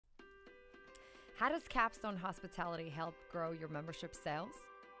How does Capstone Hospitality help grow your membership sales?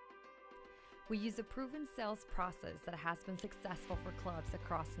 We use a proven sales process that has been successful for clubs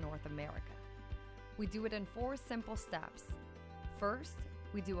across North America. We do it in 4 simple steps. First,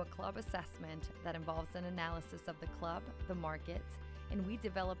 we do a club assessment that involves an analysis of the club, the market, and we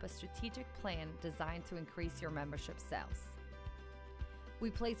develop a strategic plan designed to increase your membership sales. We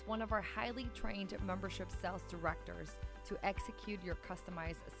place one of our highly trained membership sales directors to execute your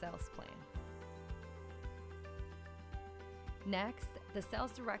customized sales plan. Next, the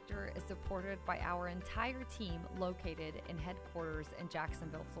sales director is supported by our entire team located in headquarters in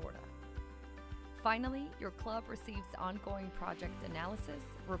Jacksonville, Florida. Finally, your club receives ongoing project analysis,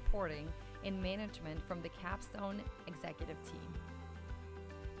 reporting, and management from the Capstone executive team.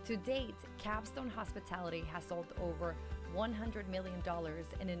 To date, Capstone Hospitality has sold over $100 million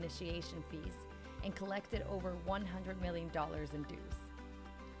in initiation fees and collected over $100 million in dues.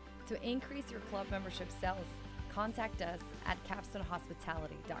 To increase your club membership sales, contact us at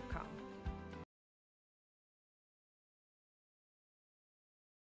capstonehospitality.com.